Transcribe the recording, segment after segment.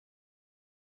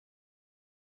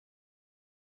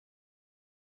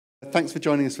Thanks for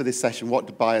joining us for this session, What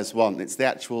Do Buyers Want? It's the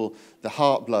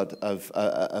heartblood of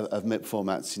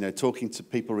MIPFormats, you know, talking to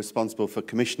people responsible for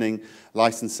commissioning,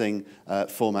 licensing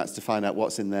formats to find out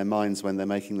what's in their minds when they're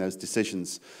making those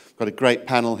decisions. We've got a great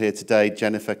panel here today,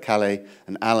 Jennifer, Calle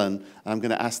and Alan, and I'm going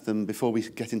to ask them, before we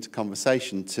get into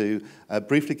conversation, to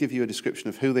briefly give you a description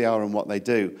of who they are and what they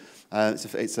do.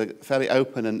 It's a fairly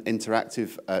open and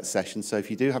interactive session, so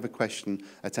if you do have a question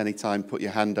at any time, put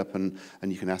your hand up and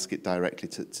you can ask it directly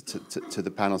to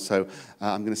the panel. So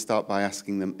I'm going to start by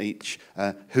asking them each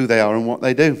who they are and what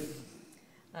they do.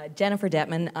 Jennifer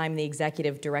Dettman. I'm the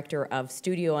Executive Director of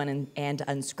Studio and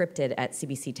Unscripted at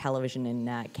CBC Television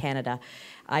in Canada.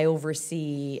 I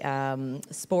oversee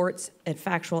sports and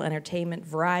factual entertainment,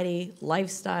 variety,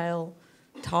 lifestyle,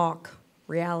 talk,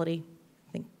 reality.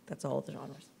 I think that's all of the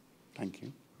genres. Thank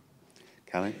you.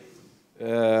 Calle?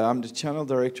 I'm the channel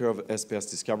director of SBS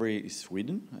Discovery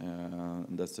Sweden,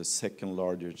 and that's the second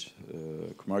largest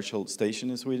commercial station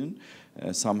in Sweden.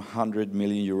 Some 100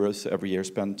 million euros every year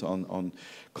spent on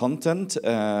content,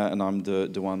 and I'm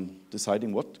the one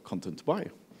deciding what content to buy.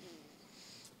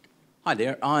 Hi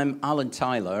there, I'm Alan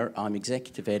Tyler. I'm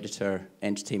Executive Editor,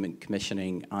 Entertainment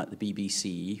Commissioning at the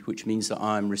BBC, which means that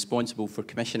I'm responsible for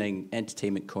commissioning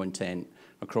entertainment content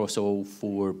across all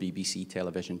 4 BBC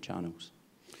television channels.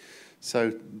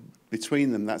 So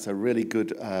between them, that's a really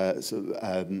good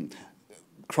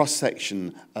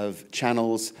cross-section of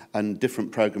channels and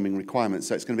different programming requirements.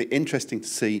 So it's going to be interesting to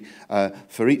see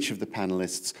for each of the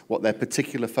panelists what their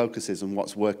particular focus is and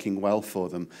what's working well for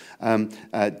them.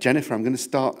 Jennifer, I'm going to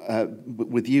start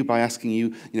with you by asking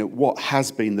you, what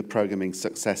has been the programming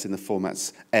success in the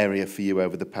formats area for you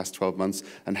over the past 12 months,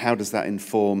 and how does that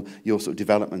inform your sort of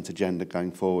development agenda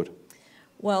going forward?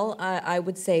 Well, I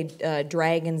would say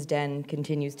Dragon's Den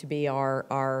continues to be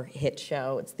our hit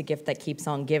show. It's the gift that keeps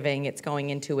on giving. It's going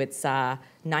into its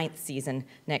 9th season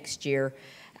next year,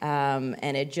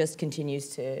 and it just continues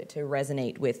to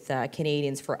resonate with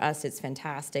Canadians. For us, it's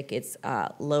fantastic. It's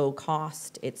low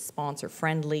cost. It's sponsor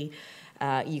friendly.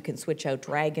 You can switch out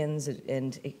dragons,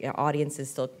 and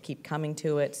audiences still keep coming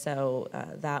to it. So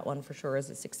that one for sure is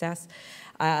a success.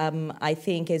 I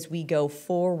think as we go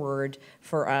forward,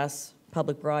 for us,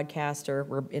 public broadcaster,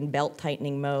 we're in belt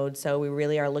tightening mode, so we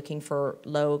really are looking for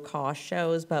low cost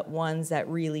shows, but ones that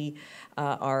really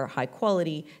are high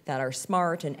quality, that are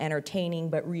smart and entertaining,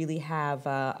 but really have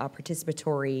a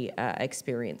participatory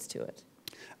experience to it.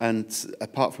 And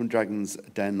apart from Dragon's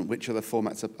Den, which other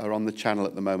formats are on the channel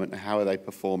at the moment, and how are they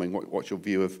performing? What's your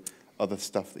view of other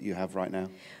stuff that you have right now?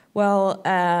 Well,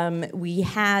 we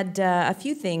had a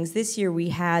few things. This year we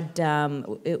had,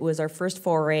 it was our first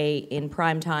foray in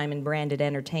primetime and branded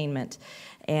entertainment,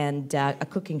 and a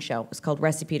cooking show. It was called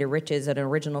Recipe to Riches, an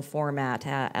original format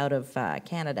out of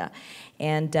Canada.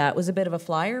 And it was a bit of a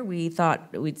flyer. We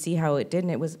thought we'd see how it did,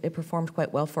 and it performed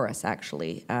quite well for us,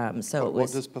 actually.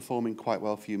 What does performing quite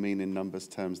well for you mean in numbers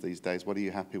terms these days? What are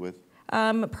you happy with?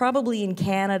 Probably in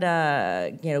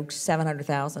Canada,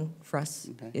 700,000 for us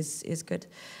is good.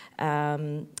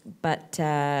 But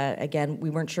again, we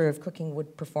weren't sure if cooking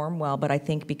would perform well, but I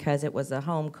think because it was a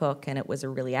home cook and it was a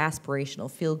really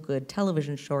aspirational, feel-good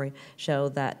television show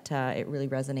that it really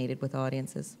resonated with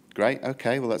audiences. Great,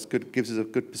 okay, well that's good, gives us a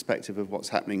good perspective of what's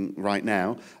happening right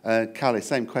now. Calle,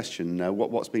 same question,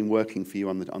 what's been working for you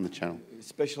on the channel?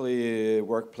 Especially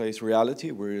workplace reality.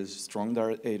 We're strong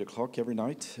there at 8 o'clock every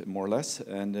night, more or less,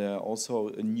 and also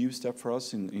a new step for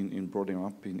us in broadening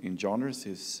up in genres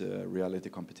is reality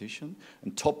competition.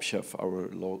 And Top Chef, our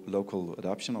local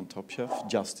adaptation of Top Chef,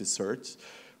 Just Desserts,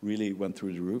 really went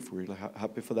through the roof. We're really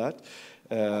happy for that.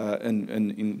 And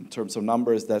in terms of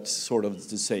numbers, that's sort of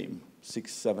the same.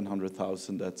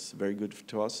 600,000-700,000, that's very good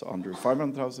to us. Under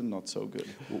 500,000, not so good.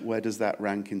 Where does that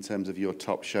rank in terms of your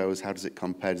top shows? How does it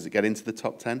compare? Does it get into the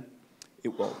top 10?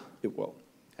 It will.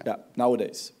 Yeah,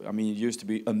 nowadays. I mean, it used to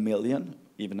be 1 million,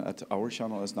 even at our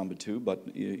channel as number 2,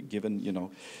 but given,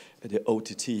 the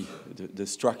OTT, the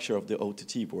structure of the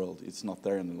OTT world, it's not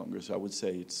there any longer. So I would say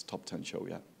it's top 10 show,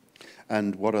 yeah.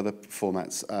 And what other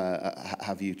formats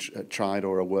have you tried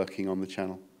or are working on the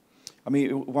channel? I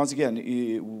mean, once again,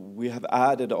 we have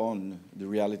added on the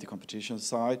reality competition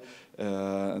side,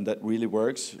 and that really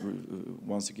works.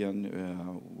 Once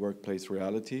again, workplace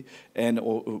reality. And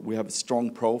we have strong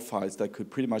profiles that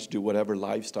could pretty much do whatever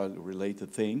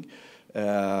lifestyle-related thing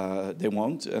they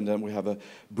want. And then we have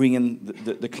Bring in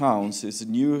the Clowns. It's a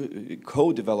new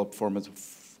co-developed format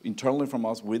internally from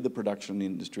us with the production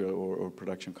industry or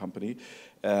production company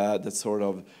that sort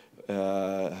of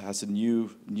has a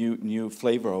new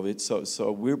flavor of it.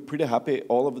 So we're pretty happy.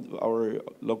 All of our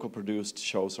local produced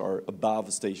shows are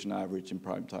above station average in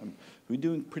prime time. We're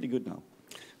doing pretty good now.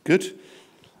 Good.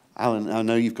 Alan, I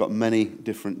know you've got many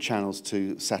different channels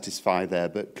to satisfy there,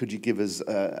 but could you give us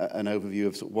an overview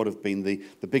of, sort of what have been the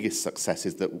biggest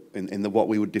successes that in the what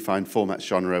we would define formats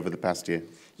genre over the past year?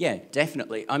 Yeah,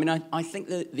 definitely. I mean, I think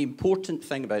that the important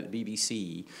thing about the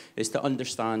BBC is to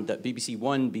understand that BBC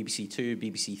One, BBC Two,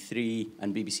 BBC Three,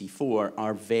 and BBC Four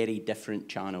are very different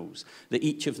channels, that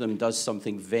each of them does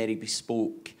something very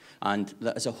bespoke, and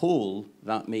that as a whole,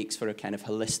 that makes for a kind of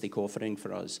holistic offering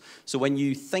for us. So when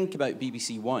you think about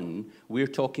BBC One, we're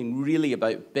talking really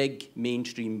about big,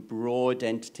 mainstream, broad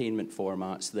entertainment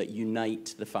formats that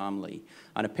unite the family.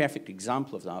 And a perfect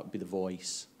example of that would be The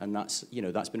Voice. And that's, you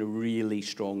know, that's been a really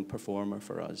strong performer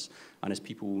for us. And as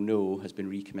people will know, has been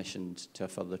recommissioned to a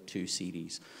further 2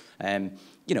 series.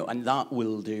 You know, and that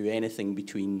will do anything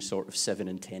between sort of 7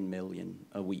 and 10 million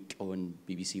a week on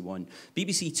BBC One.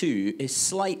 BBC Two is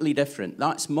slightly different.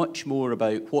 That's much more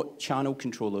about what channel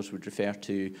controllers would refer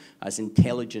to as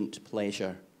intelligent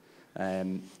pleasure,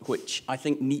 which I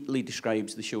think neatly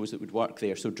describes the shows that would work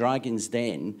there. So Dragon's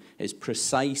Den is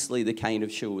precisely the kind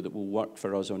of show that will work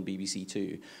for us on BBC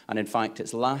Two. And in fact,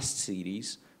 its last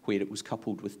series, where it was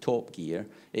coupled with Top Gear,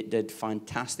 it did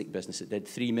fantastic business. It did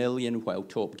 3 million, while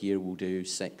Top Gear will do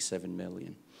 6-7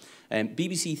 million.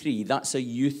 BBC Three, that's a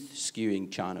youth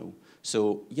skewing channel.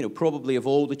 So, you know, probably of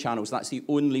all the channels, that's the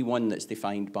only one that's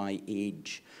defined by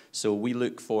age. So we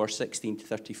look for 16 to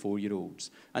 34-year-olds.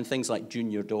 And things like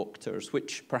Junior Doctors,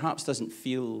 which perhaps doesn't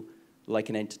feel like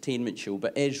an entertainment show,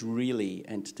 but is really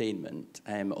entertainment,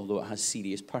 although it has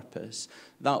serious purpose.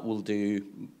 That will do,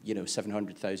 you know,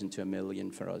 700,000 to 1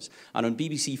 million for us. And on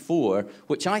BBC Four,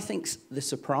 which I think's the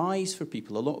surprise for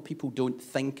people, a lot of people don't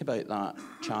think about that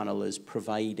channel as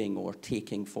providing or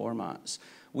taking formats.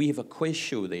 We have a quiz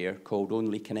show there called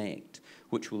Only Connect,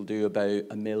 which will do about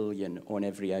 1 million on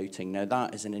every outing. Now,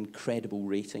 that is an incredible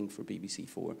rating for BBC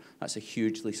Four. That's a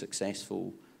hugely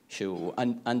successful show.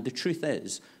 And the truth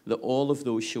is that all of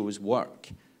those shows work.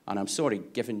 And I'm sorry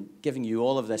giving you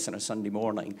all of this on a Sunday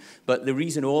morning, but the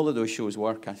reason all of those shows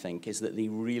work, I think, is that they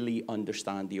really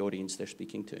understand the audience they're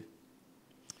speaking to.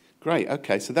 Great,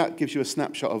 okay, so that gives you a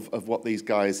snapshot of what these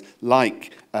guys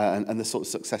like and the sort of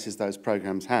successes those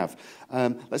programs have.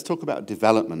 Let's talk about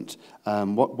development.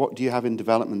 What do you have in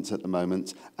development at the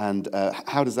moment, and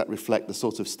how does that reflect the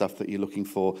sort of stuff that you're looking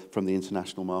for from the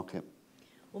international market?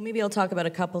 Well, maybe I'll talk about a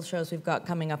couple shows we've got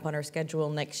coming up on our schedule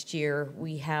next year.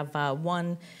 We have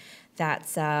one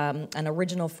that's an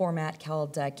original format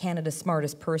called Canada's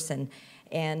Smartest Person,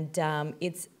 and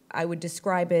I would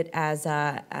describe it as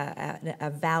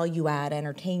a value-add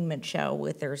entertainment show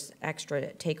with there's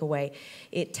extra takeaway.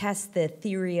 It tests the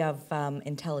theory of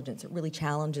intelligence. It really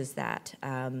challenges that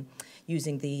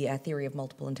using the theory of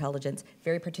multiple intelligence.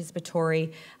 Very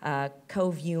participatory,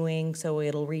 co-viewing, so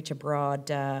it'll reach a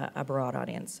broad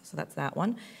audience. So that's that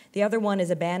one. The other one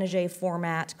is a Banijay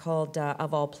format called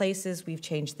Of All Places. We've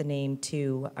changed the name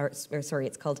to, or sorry,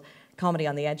 it's called Comedy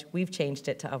on the Edge. We've changed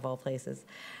it to Of All Places.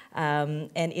 And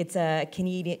it's a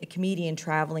comedian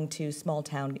traveling to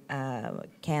small-town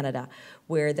Canada,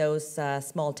 where those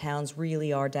small towns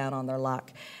really are down on their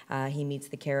luck. He meets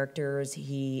the characters,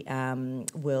 he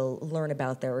will learn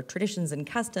about their traditions and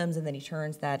customs, and then he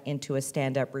turns that into a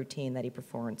stand-up routine that he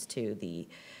performs to the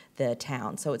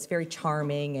town. So it's very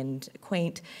charming and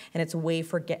quaint, and it's a way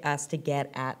for us to get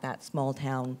at that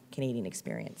small-town Canadian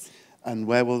experience. And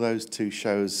where will those 2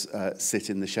 shows sit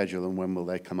in the schedule, and when will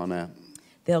they come on air?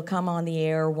 They'll come on the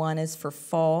air. One is for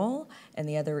fall, and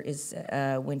the other is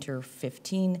winter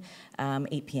 15,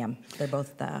 8 p.m. They're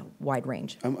both wide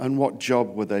range. And what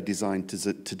job were they designed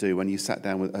to do when you sat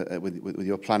down with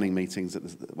your planning meetings,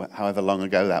 however long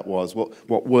ago that was?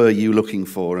 What were you looking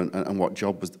for, and what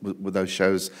job were those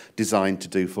shows designed to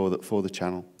do for the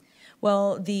channel?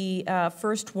 Well, the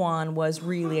first one was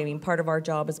really, I mean, part of our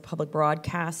job as a public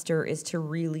broadcaster is to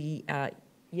really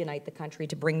unite the country,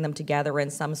 to bring them together in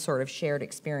some sort of shared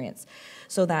experience.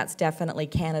 So that's definitely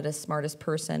Canada's Smartest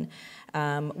Person.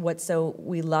 What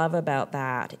we love about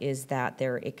that is that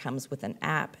it comes with an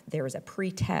app. There is a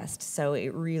pre-test, so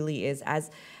it really is,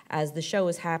 as the show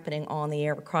is happening on the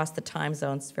air across the time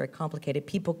zones, it's very complicated.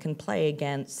 People can play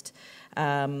against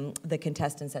the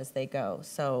contestants as they go.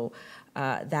 So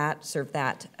that served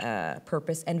that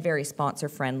purpose, and very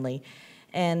sponsor-friendly.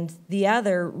 And the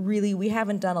other, really, we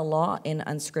haven't done a lot in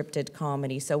unscripted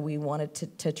comedy, so we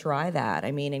wanted to try that.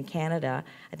 I mean, in Canada,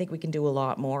 I think we can do a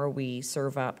lot more. We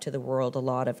serve up to the world a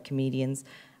lot of comedians.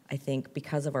 I think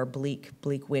because of our bleak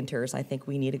winters, I think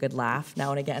we need a good laugh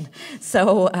now and again.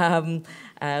 So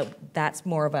that's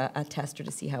more of a tester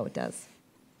to see how it does.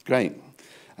 Great.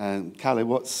 Calle,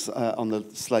 what's on the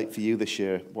slate for you this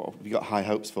year? What have you got high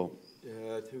hopes for?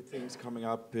 Two things coming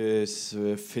up is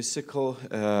physical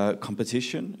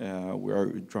competition. We are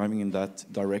driving in that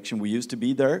direction. We used to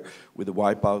be there with the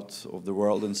wipeout of the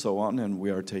world and so on, and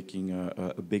we are taking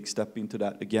a big step into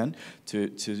that again to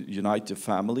unite the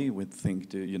family. We think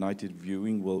the united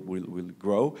viewing will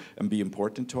grow and be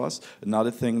important to us.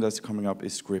 Another thing that's coming up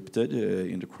is scripted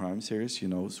in the crime series, you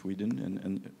know, Sweden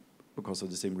and because of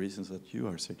the same reasons that you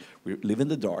are saying. We live in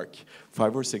the dark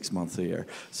 5 or 6 months a year.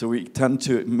 So we tend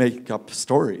to make up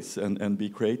stories and be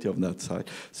creative on that side.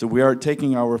 So we are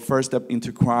taking our first step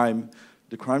into crime,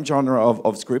 the crime genre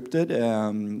of scripted,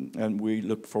 and we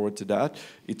look forward to that.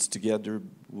 It's together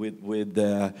with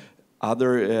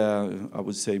other, I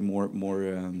would say, more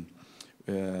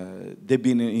they've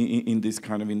been in this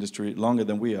kind of industry longer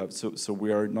than we have, so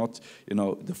we are not, you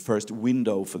know, the first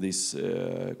window for these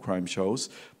crime shows,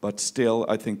 but still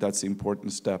I think that's an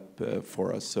important step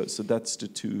for us. So that's the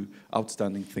two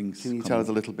outstanding things. Can you tell us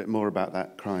a little bit more about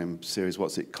that crime series?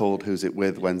 What's it called? Who's it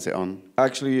with? When's it on?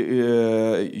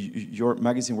 Actually, your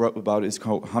magazine wrote about it. It's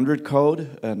called 100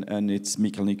 Code, and it's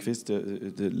Mikael Nyqvist,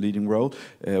 the leading role.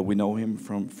 We know him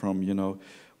from you know,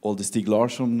 all the Stieg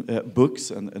Larsson books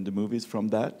and the movies from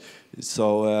that.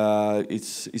 So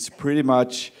it's pretty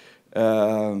much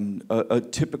a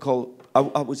typical,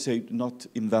 I would say, not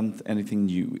invent anything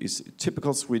new. It's a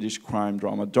typical Swedish crime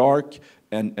drama, dark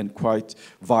and quite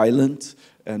violent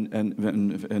and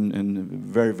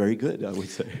very, very good, I would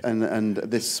say. And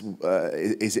this,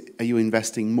 are you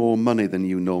investing more money than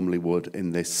you normally would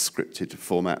in this scripted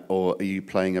format, or are you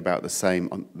playing about the same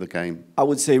on the game? I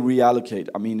would say reallocate.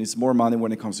 I mean, it's more money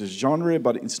when it comes to genre,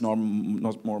 but it's not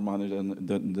more money than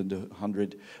the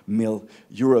 100 mil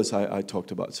euros I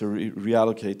talked about. So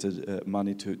reallocated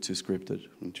money to scripted.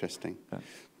 Interesting. Yeah.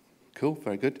 Cool,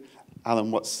 very good.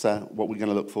 Alan, what we're going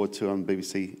to look forward to on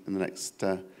BBC in the next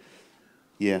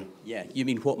year? Yeah, you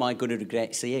mean what am I going to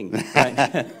regret saying?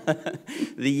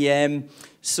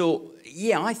 So,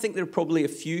 yeah, I think there are probably a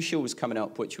few shows coming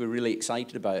up which we're really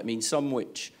excited about. I mean, some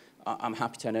which I'm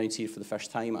happy to announce here for the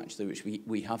first time, actually, which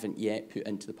we haven't yet put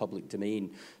into the public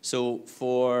domain. So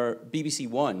for BBC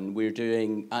One, we're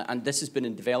doing, and this has been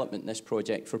in development, this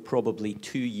project, for probably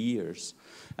 2 years.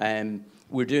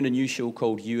 We're doing a new show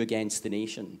called You Against the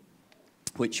Nation,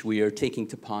 which we are taking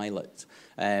to pilot,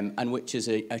 and which is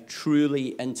a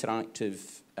truly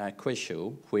interactive quiz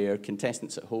show where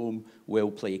contestants at home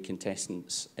will play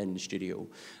contestants in the studio.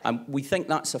 And we think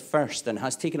that's a first, and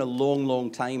has taken a long,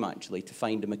 long time, actually, to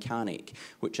find a mechanic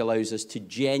which allows us to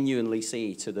genuinely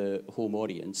say to the home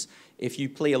audience, if you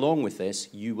play along with this,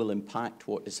 you will impact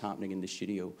what is happening in the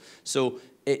studio. So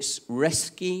it's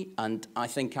risky, and I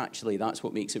think actually that's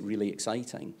what makes it really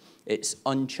exciting. It's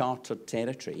uncharted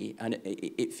territory, and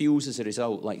it feels as a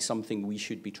result like something we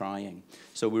should be trying.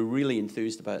 So we're really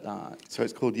enthused about that. So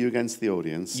it's called You Against the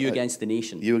Audience. You Against the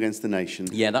Nation. You Against the Nation.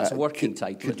 Yeah, that's a working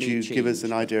title. Could you give us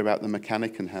an idea about the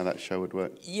mechanic and how that show would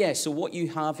work? Yeah, so what you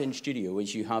have in studio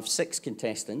is you have 6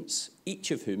 contestants, each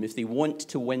of whom, if they want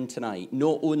to win tonight,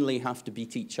 not only have to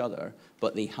beat each other,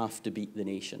 but they have to beat the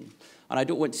nation. And I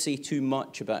don't want to say too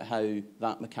much about how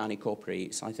that mechanic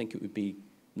operates. I think it would be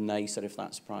nicer if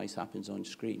that surprise happens on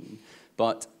screen.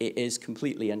 But it is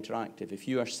completely interactive. If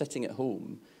you are sitting at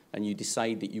home and you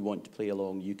decide that you want to play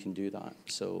along, you can do that.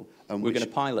 So we're going to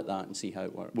pilot that and see how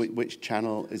it works. Which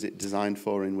channel is it designed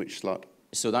for, in which slot?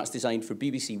 So that's designed for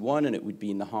BBC One, and it would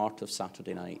be in the heart of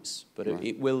Saturday nights. But right.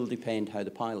 it will depend how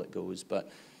the pilot goes. But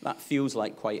that feels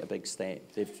like quite a big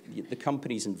step. The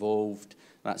companies involved,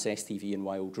 that's STV and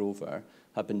Wild Rover,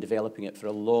 have been developing it for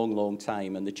a long, long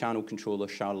time. And the channel controller,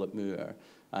 Charlotte Moore,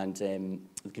 and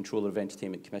the controller of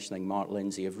entertainment commissioning, Mark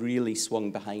Lindsay, have really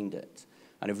swung behind it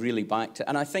and have really backed it.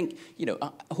 And I think, you know,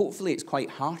 hopefully it's quite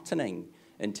heartening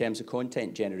in terms of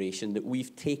content generation that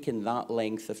we've taken that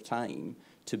length of time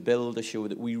to build a show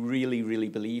that we really, really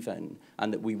believe in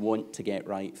and that we want to get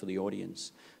right for the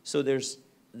audience. So there's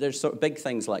sort of big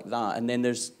things like that. And then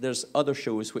there's other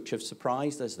shows which have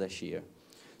surprised us this year.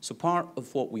 So part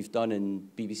of what we've done in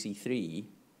BBC Three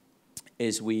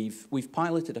is we've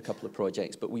piloted a couple of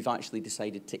projects, but we've actually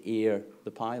decided to air the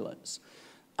pilots.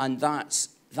 And that's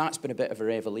been a bit of a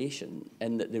revelation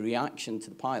in that the reaction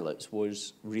to the pilots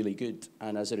was really good.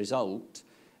 And as a result,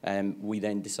 we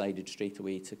then decided straight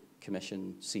away to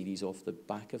commission series off the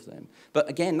back of them. But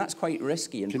again, that's quite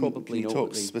risky and probably Can you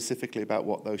talk specifically about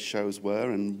what those shows were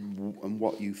and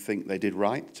what you think they did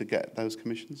right to get those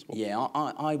commissions? Yeah,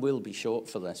 I will be short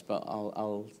for this, but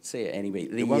I'll say it anyway.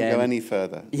 It won't go any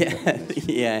further. Yeah,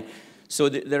 yeah. So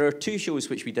there are two shows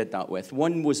which we did that with.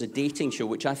 One was a dating show,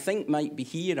 which I think might be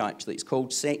here, actually. It's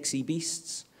called Sexy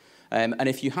Beasts. And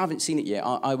if you haven't seen it yet,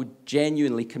 I would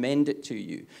genuinely commend it to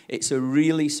you. It's a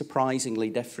really surprisingly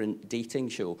different dating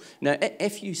show. Now,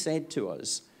 if you said to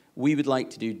us, we would like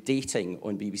to do dating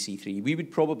on BBC Three, we would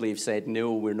probably have said,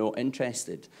 no, we're not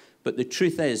interested. But the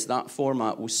truth is that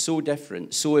format was so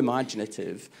different, so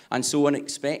imaginative, and so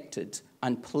unexpected,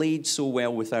 and played so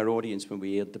well with our audience when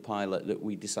we aired the pilot that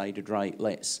we decided, right,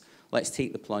 let's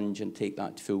take the plunge and take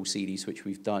that to full series, which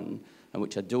we've done, and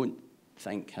which I don't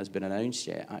think has been announced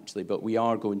yet, actually, but we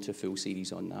are going to full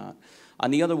series on that.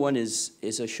 And the other one is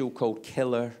a show called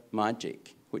Killer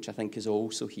Magic, which I think is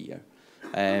also here,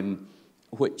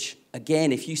 which,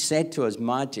 again, if you said to us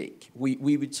magic,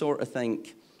 we would sort of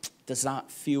think, does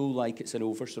that feel like it's an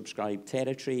oversubscribed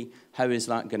territory? How is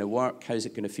that going to work? How's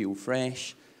it going to feel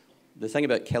fresh? The thing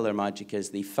about Killer Magic is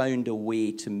they found a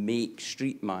way to make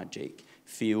street magic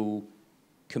feel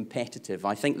competitive.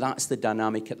 I think that's the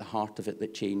dynamic at the heart of it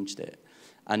that changed it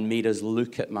and made us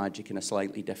look at magic in a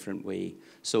slightly different way.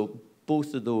 So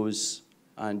both of those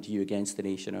and You Against the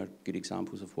Nation are good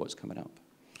examples of what's coming up.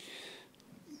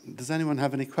 Does anyone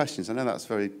have any questions? I know that's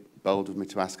very bold of me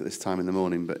to ask at this time in the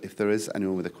morning, but if there is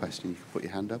anyone with a question, you can put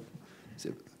your hand up.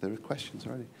 There are questions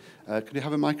already. Could you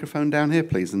have a microphone down here,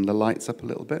 please, and the lights up a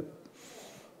little bit?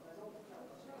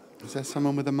 Is there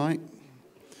someone with a mic?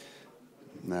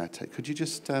 No, could you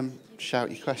just shout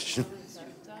your question?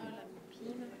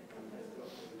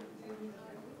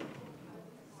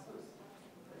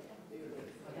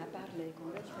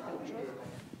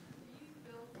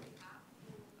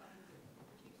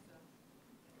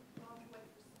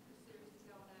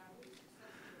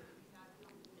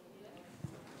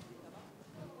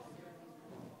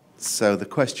 So the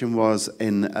question was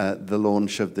in the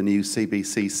launch of the new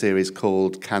CBC series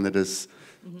called Canada's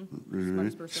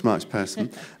Smartest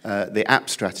Person. The app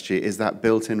strategy, is that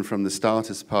built in from the start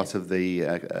as part of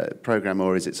the program,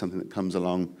 or is it something that comes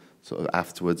along sort of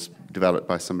afterwards, developed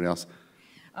by somebody else?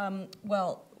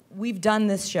 Well, we've done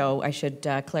this show, I should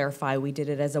clarify, we did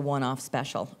it as a one-off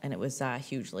special, and it was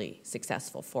hugely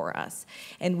successful for us.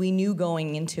 And we knew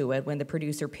going into it, when the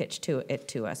producer pitched it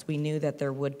to us, we knew that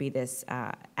there would be this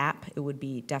app, it would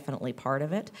be definitely part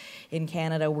of it. In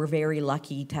Canada, we're very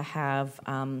lucky to have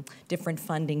different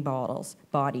funding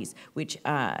bodies, which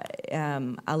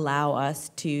allow us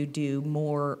to do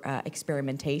more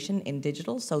experimentation in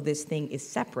digital. So this thing is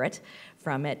separate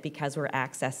from it because we're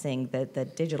accessing the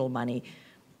digital money.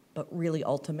 But really,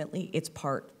 ultimately, it's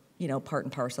part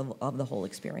and parcel of the whole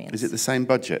experience. Is it the same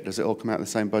budget? Does it all come out of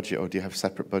the same budget, or do you have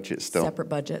separate budgets still? Separate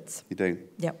budgets. You do?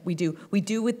 Yeah, we do. We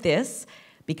do with this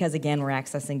because, again, we're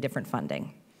accessing different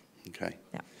funding. Okay.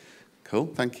 Yeah. Cool,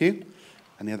 thank you.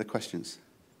 Any other questions?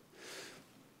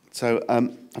 So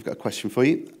I've got a question for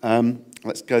you.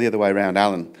 Let's go the other way around.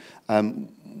 Alan,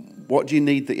 what do you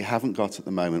need that you haven't got at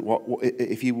the moment? What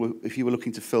if you were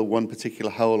looking to fill one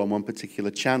particular hole on one particular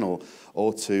channel,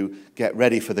 or to get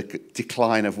ready for the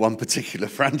decline of one particular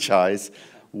franchise?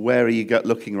 Where are you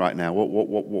looking right now?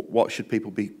 What should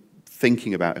people be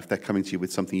thinking about if they're coming to you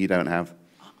with something you don't have?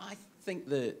 I think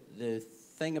the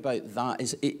thing about that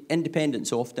is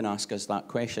independents often ask us that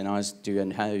question, as do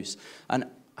in-house, and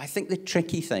I think the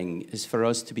tricky thing is for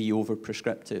us to be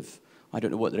over-prescriptive. I don't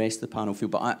know what the rest of the panel feel,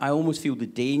 but I almost feel the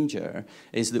danger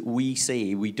is that we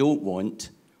say we don't want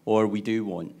or we do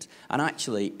want. And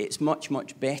actually, it's much,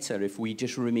 much better if we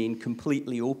just remain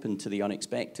completely open to the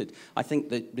unexpected. I think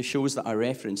that the shows that I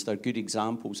referenced are good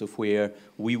examples of where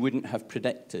we wouldn't have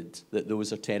predicted that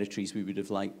those are territories we would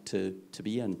have liked to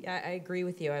be in. Yeah, I agree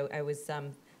with you. I was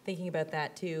thinking about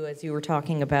that too as you were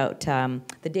talking about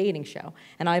the dating show.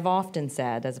 And I've often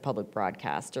said, as a public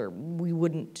broadcaster, we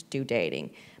wouldn't do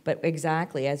dating. But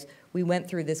exactly, as we went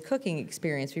through this cooking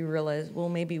experience, we realized, well,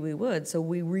 maybe we would. So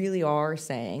we really are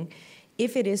saying,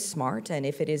 if it is smart and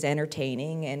if it is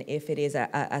entertaining and if it is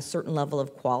a certain level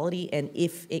of quality and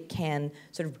if it can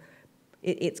sort of,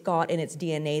 it's got in its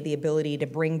DNA the ability to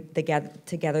bring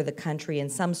together the country in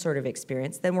some sort of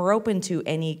experience, then we're open to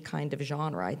any kind of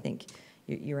genre. I think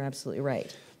you're absolutely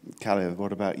right. Calle,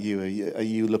 what about you? Are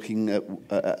you looking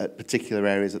at particular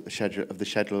areas of the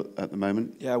schedule at the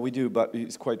moment? Yeah, we do, but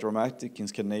it's quite dramatic in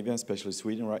Scandinavia, especially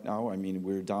Sweden right now. I mean,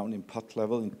 we're down in putt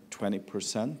level in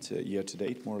 20% year to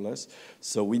date, more or less.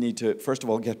 So we need to, first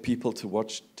of all, get people to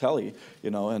watch telly,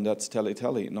 and that's telly,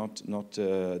 not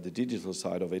the digital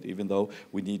side of it, even though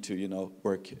we need to,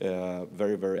 work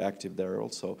very, very active there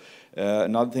also.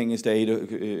 Another thing is the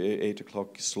 8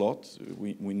 o'clock slot.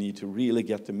 We need to really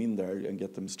get them in there and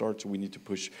get them started. So we need to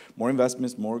push more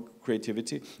investments, more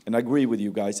creativity. And I agree with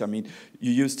you guys. I mean,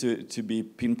 you used to be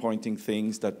pinpointing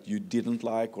things that you didn't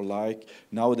like or like.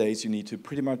 Nowadays, you need to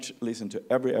pretty much listen to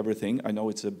everything. I know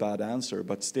it's a bad answer,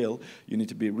 but still, you need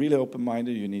to be really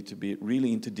open-minded. You need to be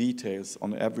really into details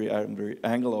on every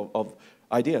angle of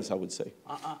ideas, I would say.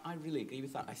 I really agree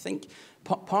with that. I think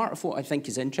part of what I think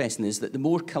is interesting is that the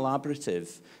more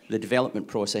collaborative the development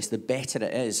process, the better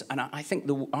it is. And I think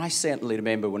I certainly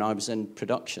remember when I was in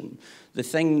production, the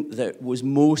thing that was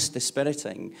most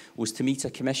dispiriting was to meet a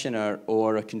commissioner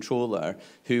or a controller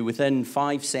who within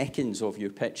 5 seconds of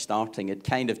your pitch starting had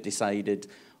kind of decided,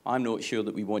 I'm not sure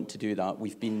that we want to do that.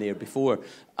 We've been there before.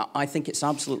 I think it's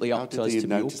absolutely up to us to be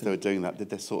open. How did you notice they were doing that? Did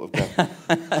they sort of go...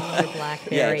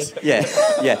 Blackberry.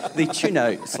 Yeah. They tune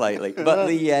out slightly. But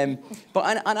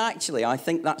actually, I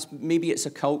think maybe it's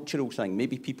a cultural thing.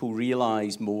 Maybe people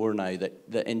realise more now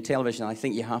that in television, I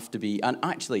think you have to be, and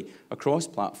actually across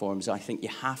platforms, I think you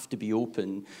have to be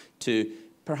open to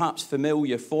perhaps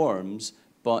familiar forms,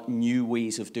 but new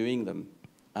ways of doing them.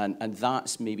 And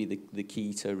that's maybe the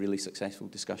key to a really successful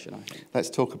discussion, I think. Let's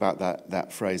talk about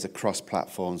that phrase, across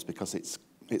platforms, because it's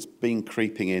been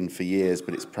creeping in for years,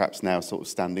 but it's perhaps now sort of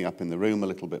standing up in the room a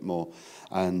little bit more.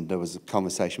 And there was a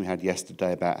conversation we had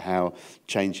yesterday about how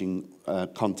changing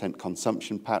content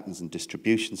consumption patterns and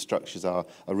distribution structures are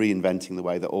reinventing the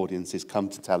way that audiences come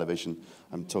to television.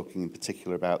 I'm talking in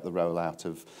particular about the rollout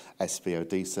of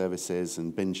SVOD services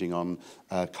and binging on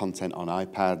content on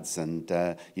iPads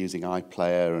and using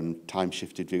iPlayer and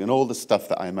time-shifted viewing and all the stuff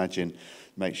that I imagine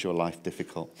makes your life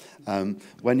difficult.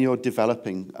 When you're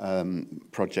developing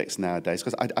projects nowadays,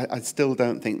 because I still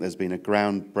don't think there's been a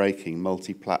groundbreaking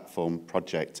multi-platform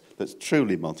project that's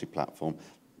truly multi-platform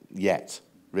yet,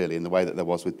 really, in the way that there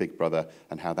was with Big Brother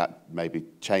and how that maybe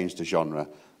changed the genre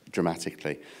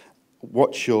dramatically.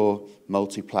 What's your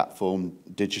multi-platform,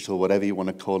 digital, whatever you want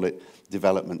to call it,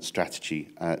 development strategy,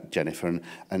 Jennifer,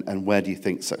 and where do you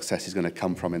think success is going to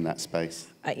come from in that space?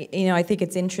 I think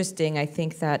it's interesting. I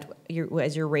think that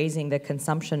as you're raising the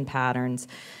consumption patterns,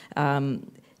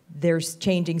 there's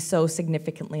changing so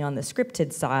significantly on the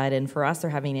scripted side, and for us they're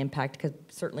having an impact because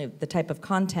certainly the type of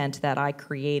content that I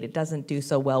create, it doesn't do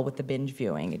so well with the binge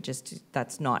viewing.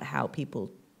 That's not how people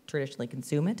traditionally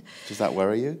consume it. Does that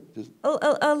worry you?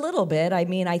 A little bit. I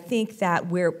mean, I think that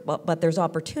but there's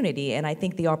opportunity, and I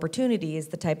think the opportunity is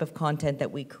the type of content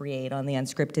that we create on the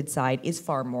unscripted side is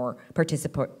far more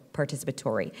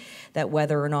participatory, that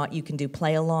whether or not you can do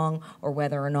play along or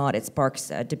whether or not it sparks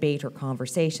a debate or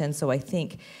conversation. So I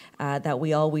think that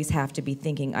we always have to be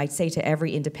thinking, I'd say to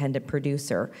every independent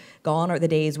producer, gone are the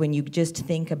days when you just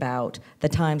think about the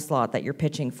time slot that you're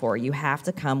pitching for. You have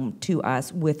to come to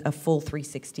us with a full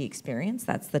 360 experience.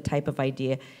 That's the type of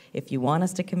idea. If you want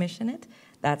us to commission it,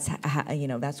 that's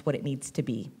what it needs to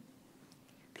be.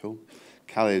 Cool.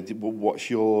 Calle, what's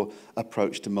your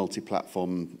approach to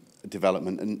multi-platform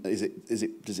development, and is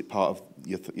it part of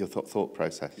your thought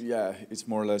process? Yeah, it's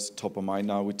more or less top of mind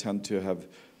now. We tend to have,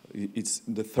 it's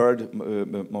the third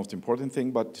most important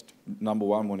thing, but number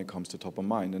one when it comes to top of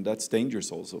mind, and that's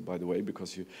dangerous also, by the way,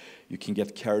 because you can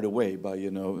get carried away by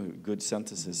good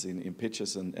sentences in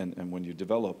pitches and when you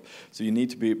develop. So you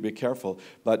need to be careful.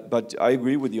 But I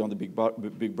agree with you on the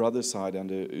Big Brother side,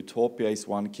 and Utopia is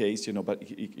one case, but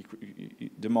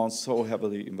it demands so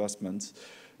heavily investments.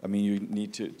 I mean, you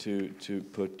need to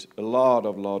put a lot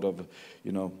of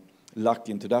luck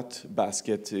into that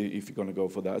basket if you're going to go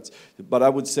for that. But I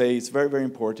would say it's very, very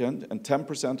important, and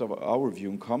 10% of our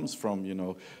viewing comes from,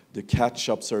 the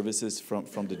catch-up services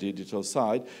from the digital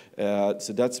side.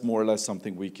 So that's more or less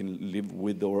something we can live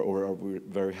with or are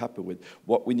very happy with.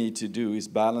 What we need to do is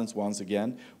balance, once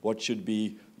again, what should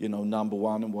be, number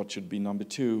one and what should be number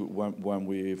two when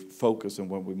we focus and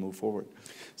when we move forward.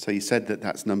 So you said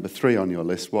that's number 3 on your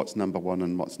list. What's number 1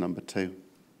 and what's number 2?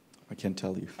 I can't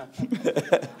tell you.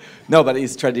 No, but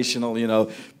it's traditional,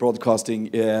 broadcasting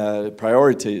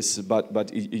priorities.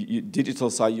 But digital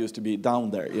side used to be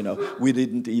down there. We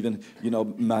didn't even,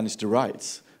 manage the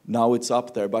rights. Now it's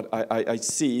up there. But I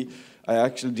see I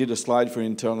actually did a slide for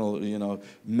internal,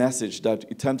 message that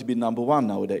it tends to be number one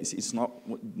nowadays. It's not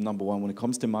number one when it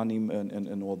comes to money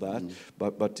and all that,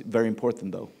 but very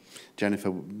important though.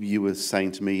 Jennifer, you were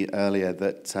saying to me earlier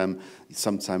that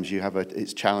sometimes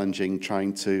it's challenging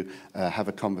trying to have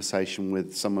a conversation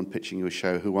with someone pitching you a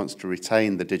show who wants to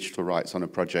retain the digital rights on a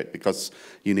project because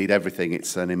you need everything.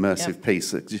 It's an immersive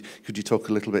piece. Could you talk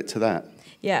a little bit to that?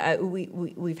 Yeah,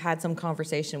 we've had some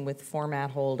conversation with format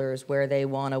holders where they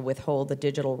want to withhold the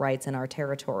digital rights in our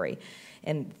territory.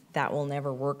 And that will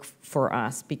never work for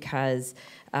us because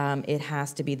it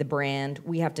has to be the brand.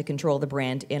 We have to control the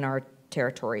brand in our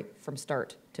territory from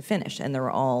start to finish, and they're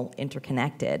all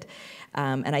interconnected.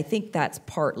 And I think that's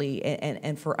partly,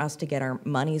 and for us to get our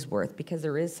money's worth, because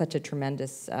there is such a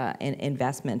tremendous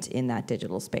investment in that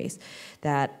digital space,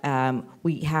 that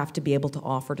we have to be able to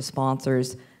offer to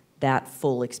sponsors that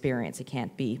full experience. It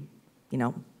can't be,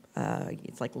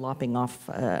 it's like lopping off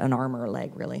an arm or a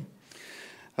leg, really.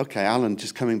 Okay, Alan,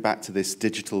 just coming back to this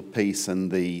digital piece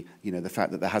and the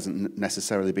fact that there hasn't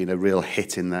necessarily been a real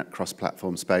hit in that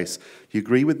cross-platform space. Do you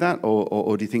agree with that,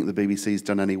 or do you think the BBC's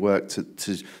done any work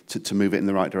to move it in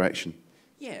the right direction?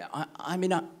 Yeah,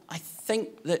 I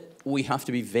think that we have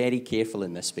to be very careful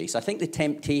in this space. I think the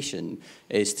temptation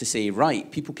is to say,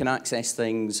 right, people can access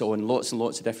things on lots and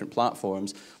lots of different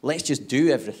platforms. Let's just do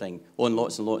everything on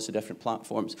lots and lots of different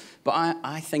platforms. But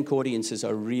I think audiences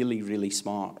are really, really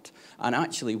smart. And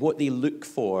actually, what they look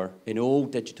for in all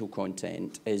digital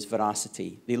content is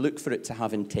veracity. They look for it to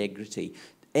have integrity.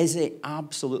 Is it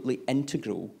absolutely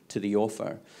integral to the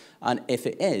offer? And if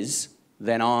it is,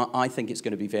 then I think it's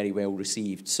going to be very well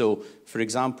received. So, for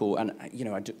example, and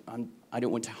I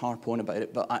don't want to harp on about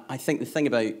it, but I think the thing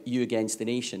about You Against the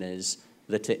Nation is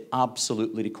that it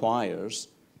absolutely requires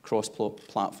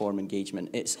cross-platform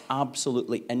engagement. It's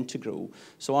absolutely integral.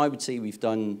 So I would say we've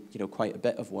done quite a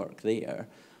bit of work there.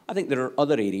 I think there are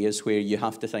other areas where you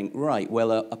have to think, right,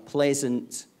 well, a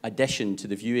pleasant addition to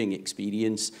the viewing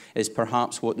experience is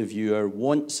perhaps what the viewer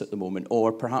wants at the moment,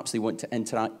 or perhaps they want to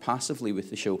interact passively with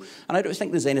the show. And I don't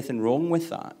think there's anything wrong with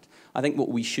that. I think what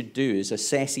we should do is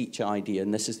assess each idea,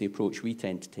 and this is the approach we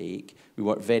tend to take. We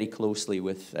work very closely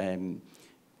with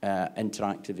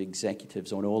interactive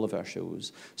executives on all of our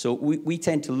shows. So we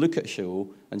tend to look at a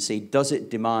show and say, does it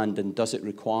demand and does it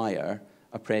require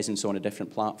a presence on a different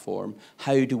platform?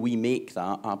 How do we make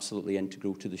that absolutely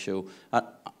integral to the show?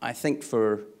 I think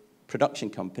for production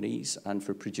companies and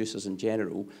for producers in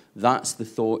general, that's the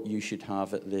thought you should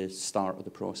have at the start of the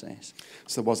process.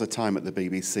 So there was a time at the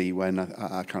BBC when,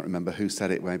 I can't remember who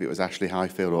said it, maybe it was Ashley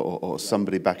Highfield or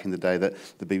somebody back in the day, that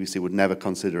the BBC would never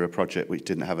consider a project which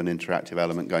didn't have an interactive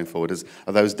element going forward.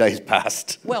 Are those days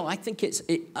past? Well, I think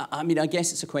I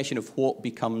guess it's a question of what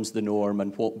becomes the norm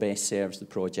and what best serves the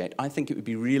project. I think it would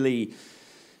be really...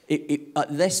 at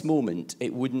this moment,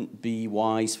 it wouldn't be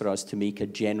wise for us to make a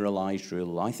generalised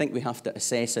rule. I think we have to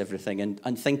assess everything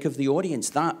and think of the audience.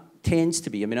 That tends to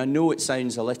be, I know it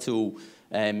sounds a little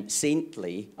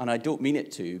saintly, and I don't mean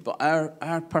it to, but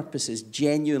our purpose is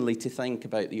genuinely to think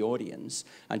about the audience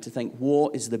and to think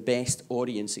what is the best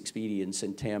audience experience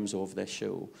in terms of this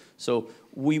show. So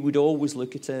we would always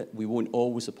look at it. We won't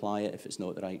always apply it if it's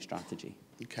not the right strategy.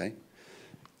 Okay.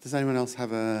 Does anyone else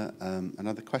have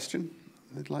another question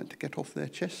they'd like to get off their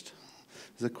chest?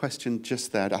 There's a question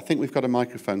just there. I think we've got a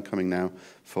microphone coming now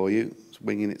for you. It's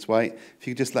winging its way. If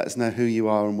you could just let us know who you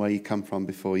are and where you come from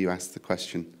before you ask the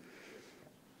question.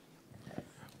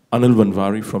 Anil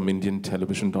Vanvari from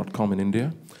IndianTelevision.com in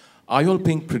India. Are you all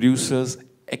paying producers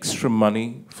extra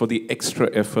money for the extra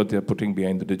effort they're putting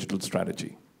behind the digital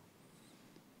strategy?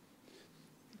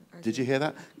 Did you hear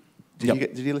that?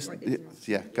 Did you listen?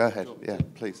 Yeah, go ahead. Yeah,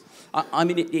 please.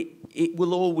 It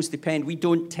will always depend. We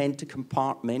don't tend to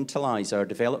compartmentalise our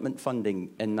development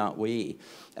funding in that way.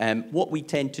 What we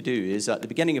tend to do is at the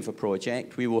beginning of a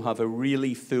project, we will have a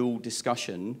really full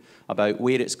discussion about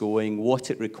where it's going,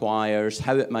 what it requires,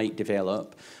 how it might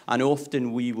develop, and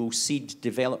often we will seed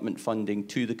development funding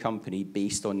to the company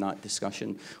based on that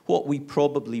discussion. What we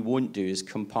probably won't do is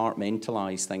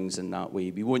compartmentalise things in that way.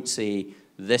 We won't say,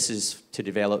 this is to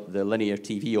develop the linear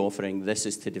TV offering, this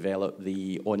is to develop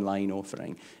the online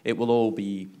offering. It will all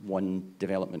be one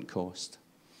development cost.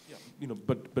 Yeah,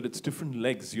 but it's different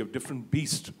legs. You have different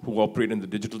beasts who operate in the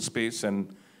digital space,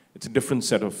 and it's a different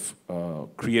set of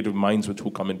creative minds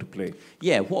who come into play.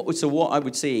 Yeah, so what I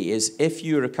would say is if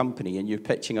you're a company and you're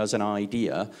pitching us an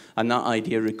idea, and that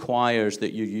idea requires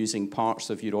that you're using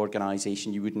parts of your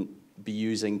organization you wouldn't be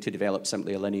using to develop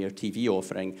simply a linear TV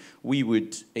offering, we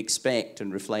would expect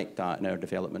and reflect that in our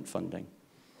development funding.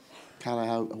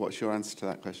 Calle, what's your answer to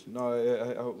that question? No,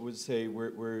 I would say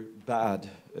we're bad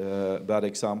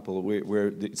example.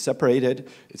 We're separated.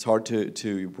 It's hard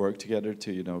to work together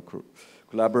to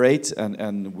collaborate,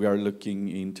 and we are looking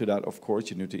into that. Of course,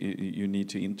 you need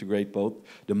to integrate both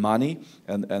the money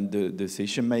and the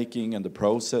decision making and the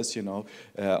process,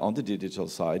 on the digital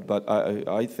side. But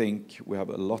I think we have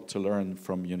a lot to learn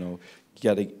from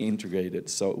getting integrated.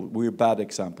 So we're a bad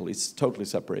example. It's totally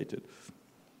separated.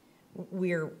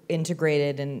 We're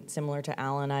integrated, and similar to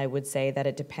Alan, I would say that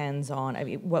it depends on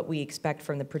what we expect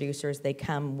from the producers. They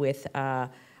come with at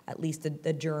least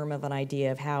the germ of an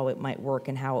idea of how it might work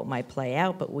and how it might play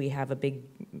out, but we have a big,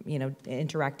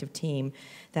 interactive team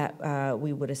that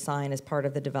we would assign as part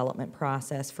of the development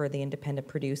process for the independent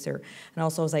producer. And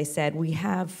also, as I said, we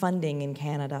have funding in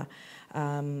Canada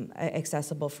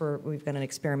accessible we've got an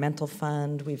experimental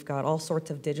fund, we've got all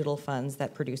sorts of digital funds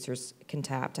that producers can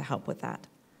tap to help with that.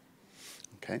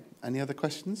 Okay, any other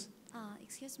questions?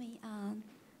 Excuse me.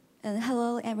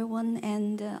 Hello, everyone,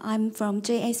 and I'm from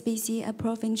JSBC, a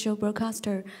provincial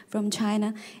broadcaster from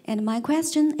China. And my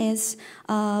question is,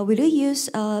 will you use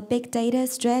a big data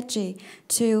strategy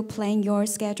to plan your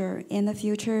schedule in the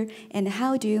future? And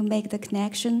how do you make the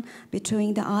connection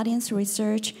between the audience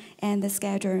research and the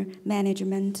schedule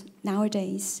management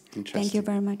nowadays? Thank you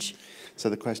very much. So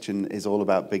the question is all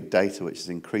about big data, which is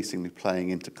increasingly playing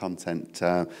into content.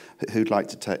 Who'd like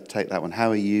to take that one? How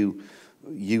are you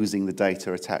using the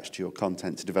data attached to your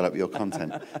content to develop your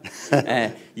content?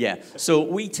 Yeah, so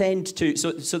we tend to,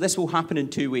 so this will happen in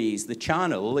two ways.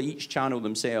 Each channel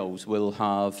themselves will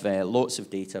have lots of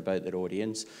data about their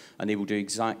audience, and they will do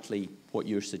exactly what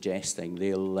you're suggesting.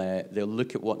 They'll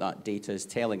look at what that data is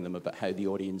telling them about how the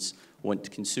audience want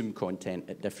to consume content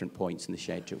at different points in the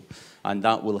schedule, and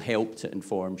that will help to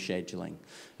inform scheduling.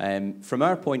 From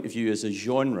our point of view as a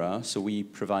genre, so we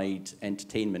provide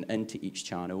entertainment into each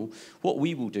channel, what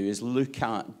we will do is look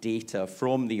at data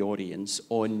from the audience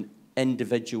on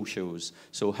individual shows,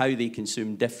 so how they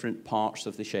consume different parts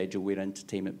of the schedule where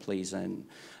entertainment plays in.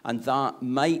 And that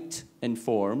might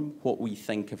inform what we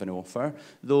think of an offer,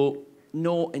 though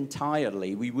not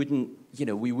entirely. We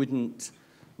wouldn't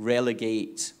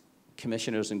relegate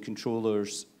commissioners and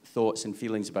controllers' thoughts and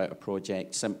feelings about a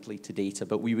project simply to data,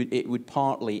 but it would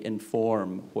partly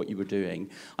inform what you were doing.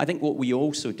 I think what we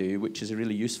also do, which is a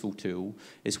really useful tool,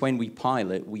 is when we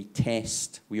pilot, we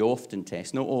often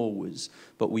test, not always,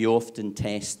 but we often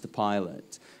test the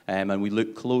pilot, and we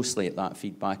look closely at that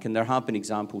feedback, and there have been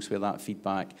examples where that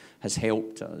feedback has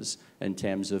helped us in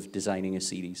terms of designing a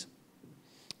series.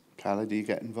 Calle, do you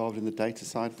get involved in the data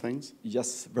side of things?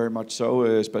 Yes, very much so,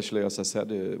 especially, as I said,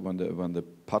 when the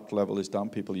PUT level is done,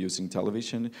 people using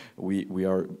television, we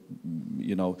are,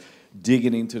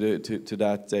 digging into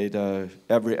that data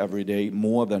every day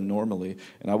more than normally.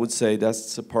 And I would say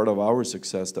that's a part of our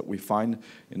success, that we find,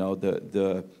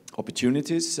 the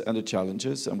opportunities and the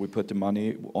challenges, and we put the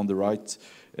money on the right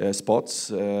spots,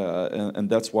 and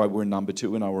that's why we're number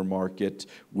 2 in our market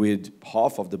with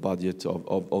half of the budget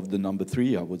of the number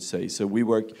 3, I would say. So we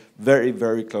work very,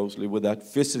 very closely with that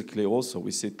physically also.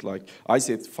 I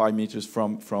sit 5 meters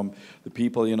from the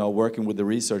people, working with the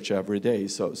research every day.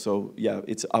 So yeah,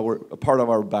 it's a part of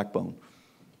our backbone.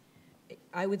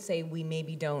 I would say we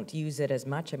maybe don't use it as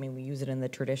much. I mean, we use it in the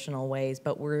traditional ways,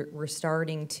 but we're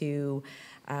starting to,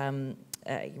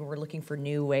 we're looking for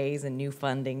new ways and new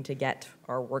funding to get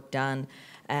our work done.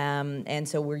 And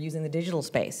so we're using the digital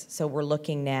space. So we're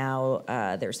looking now,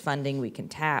 there's funding we can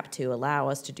tap to allow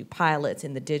us to do pilots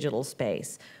in the digital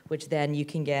space, which then you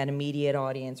can get immediate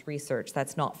audience research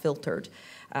that's not filtered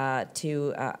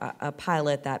to a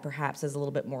pilot that perhaps is a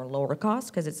little bit more lower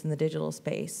cost because it's in the digital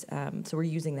space. So we're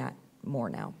using that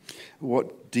more now.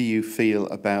 What do you feel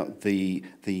about the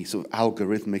sort of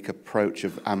algorithmic approach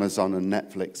of Amazon and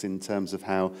Netflix in terms of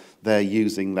how they're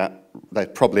using that? They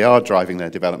probably are driving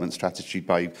their development strategy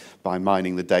by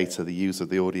mining the data, the use of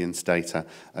the audience data.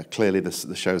 Clearly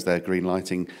the shows they're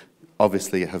greenlighting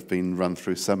obviously have been run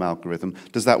through some algorithm.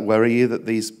 Does that worry you that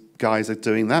these guys are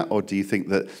doing that, or do you think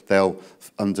that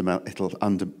it'll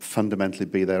fundamentally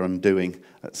be their undoing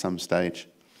at some stage?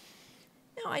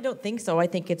 No, I don't think so. I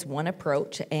think it's one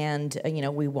approach, and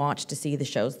we watch to see the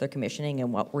shows they're commissioning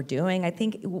and what we're doing. I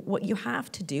think what you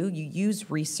have to do, you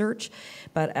use research,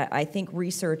 but I think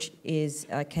research is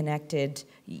connected.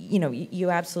 You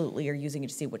absolutely are using it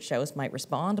to see what shows might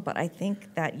respond, but I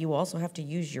think that you also have to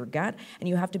use your gut, and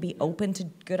you have to be open to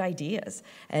good ideas.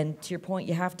 And to your point,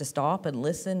 you have to stop and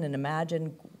listen and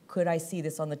imagine could I see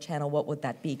this on the channel? What would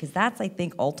that be? Because that's, I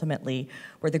think, ultimately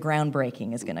where the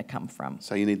groundbreaking is going to come from.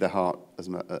 So you need the heart as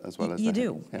well as the You head.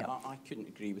 do. Yeah. I couldn't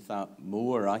agree with that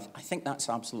more. I think that's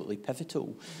absolutely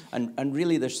pivotal, and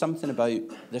really there's something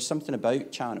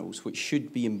about channels which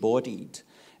should be embodied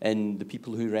in the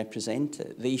people who represent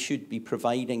it. They should be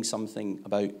providing something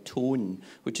about tone,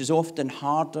 which is often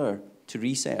harder to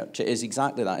research. It is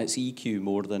exactly that. It's EQ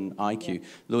more than IQ. Yeah.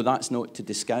 Though that's not to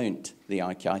discount the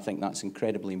IQ. I think that's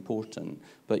incredibly important.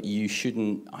 But you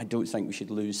shouldn't, I don't think we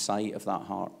should lose sight of that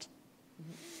heart.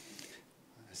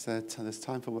 There's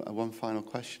time for one final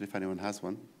question, if anyone has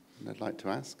one they'd like to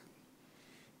ask.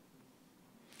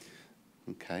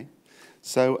 Okay.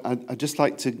 So I'd just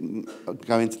like to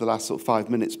go into the last sort of 5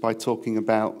 minutes by talking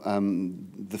about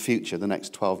the future, the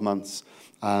next 12 months.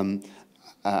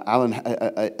 Alan,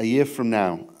 a year from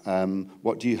now,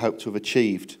 what do you hope to have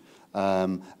achieved?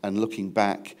 And looking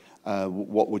back,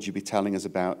 what would you be telling us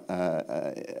about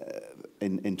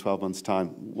in 12 months' time?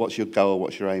 What's your goal?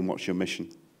 What's your aim? What's your mission?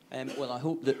 Well, I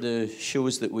hope that the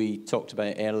shows that we talked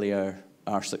about earlier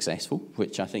are successful,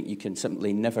 which I think you can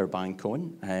simply never bank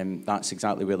on. That's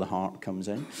exactly where the heart comes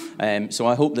in. So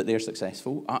I hope that they're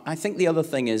successful. I think the other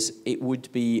thing is it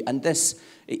would be, and this,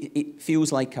 it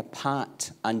feels like a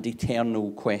pat and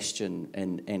eternal question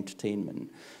in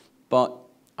entertainment, but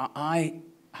I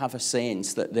have a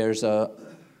sense that there's a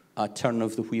turn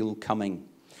of the wheel coming,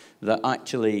 that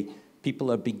actually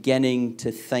people are beginning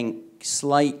to think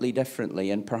slightly differently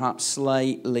and perhaps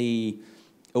slightly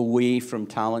away from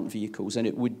talent vehicles, and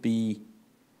it would be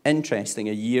interesting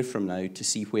a year from now to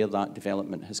see where that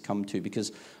development has come to,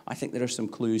 because I think there are some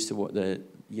clues to what the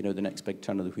next big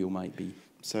turn of the wheel might be.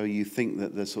 So you think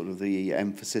that the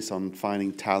emphasis on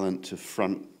finding talent to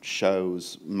front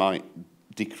shows might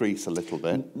decrease a little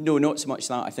bit? No, not so much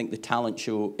that. I think the talent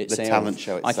show itself. The talent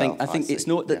show itself. I think it's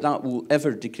not that that will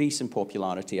ever decrease in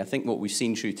popularity. I think what we've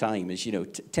seen through time is,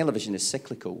 television is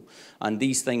cyclical, and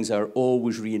these things are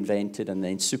always reinvented and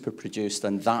then super produced,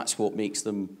 and that's what makes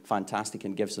them fantastic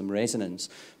and gives them resonance.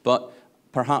 But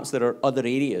perhaps there are other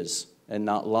areas in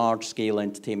that large-scale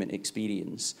entertainment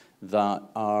experience that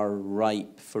are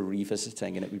ripe for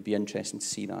revisiting, and it would be interesting to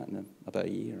see that in about a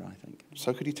year, I think.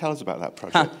 So could you tell us about that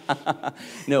project?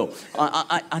 No,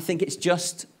 I think it's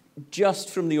just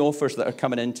from the offers that are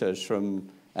coming into us from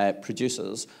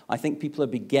producers, I think people are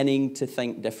beginning to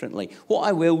think differently. What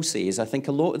I will say is I think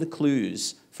a lot of the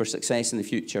clues for success in the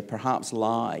future perhaps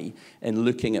lie in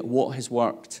looking at what has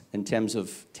worked in terms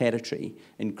of territory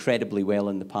incredibly well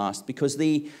in the past, because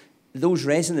those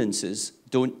resonances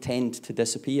don't tend to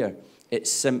disappear.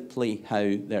 It's simply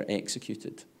how they're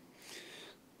executed.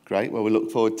 Great. Well, we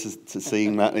look forward to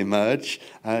seeing that emerge.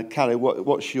 Calle,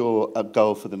 what's your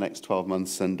goal for the next 12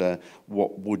 months, and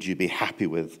what would you be happy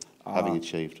with having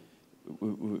achieved?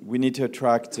 We need to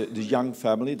attract the young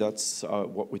family. That's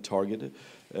what we targeted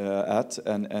at,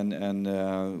 and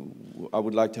I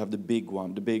would like to have the big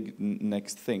one, the big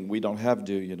next thing. We don't have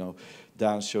to,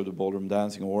 dance show, the ballroom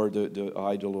dancing, or the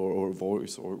Idol or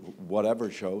Voice or whatever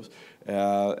shows.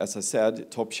 As I said,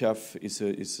 Top Chef is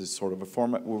a sort of a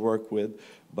format we work with,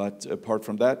 but apart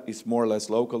from that, it's more or less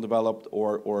local developed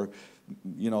or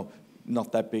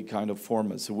not that big kind of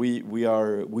format. So we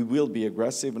will be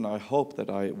aggressive, and I hope that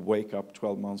I wake up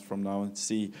 12 months from now and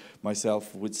see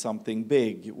myself with something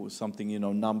big, something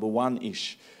number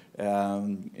one-ish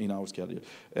in our schedule.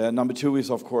 Number two is,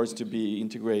 of course, to be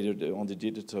integrated on the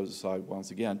digital side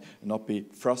once again, and not be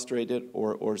frustrated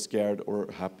or scared or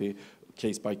happy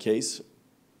case by case,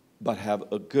 but have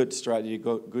a good strategy,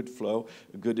 good flow,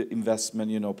 a good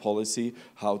investment, policy,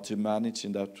 how to manage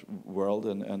in that world,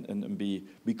 and be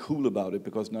cool about it,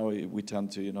 because now we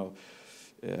tend to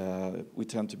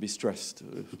be stressed.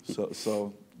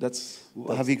 So that's.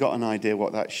 Have you got an idea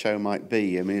what that show might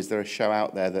be? I mean, is there a show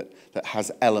out there that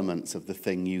has elements of the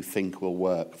thing you think will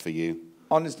work for you?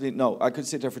 Honestly, no. I could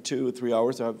sit there for 2 or 3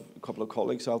 hours. I have a couple of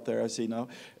colleagues out there I see now,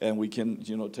 and we can,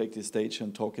 take the stage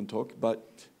and talk,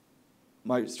 but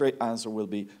my straight answer will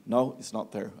be, no, it's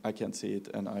not there. I can't see it,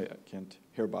 and I can't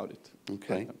hear about it.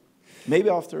 Okay. Maybe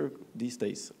after these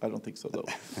days. I don't think so, though.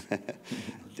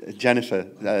 Jennifer,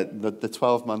 the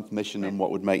 12-month mission and what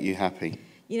would make you happy?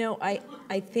 I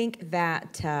think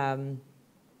that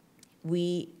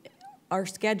our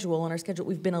schedule,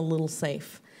 we've been a little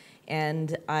safe.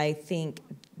 And I think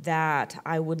that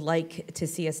I would like to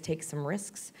see us take some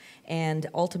risks. And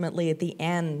ultimately, at the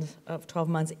end of 12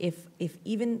 months, if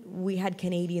even we had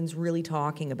Canadians really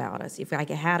talking about us, if I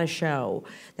had a show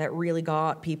that really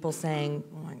got people saying,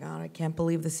 oh my God, I can't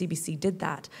believe the CBC did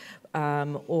that,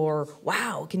 or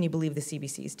wow, can you believe the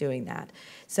CBC is doing that?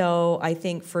 So I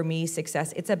think for me,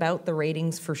 success, it's about the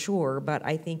ratings for sure, but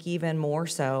I think even more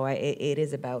so, it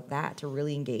is about that, to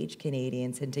really engage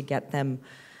Canadians and to get them,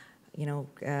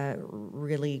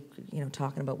 really,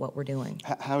 talking about what we're doing.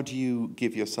 How do you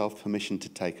give yourself permission to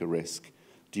take a risk?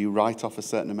 Do you write off a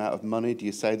certain amount of money? Do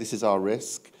you say this is our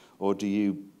risk? Or do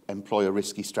you employ a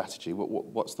risky strategy?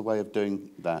 What's the way of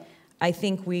doing that? I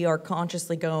think we are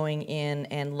consciously going in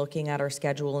and looking at our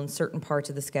schedule, and certain parts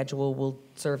of the schedule will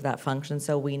serve that function.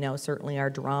 So we know certainly our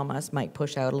dramas might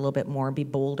push out a little bit more and be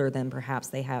bolder than perhaps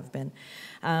they have been.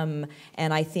 And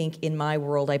I think in my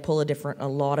world, I pull a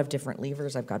lot of different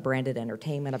levers. I've got branded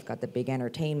entertainment, I've got the big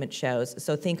entertainment shows.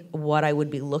 So I think what I would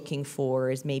be looking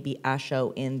for is maybe a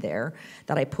show in there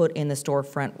that I put in the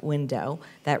storefront window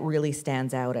that really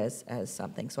stands out as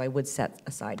something. So I would set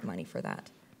aside money for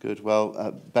that. Good.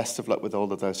 Well, best of luck with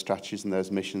all of those strategies and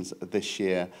those missions this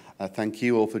year. Thank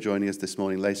you all for joining us this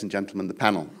morning. Ladies and gentlemen, the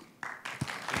panel.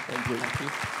 Thank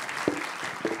you.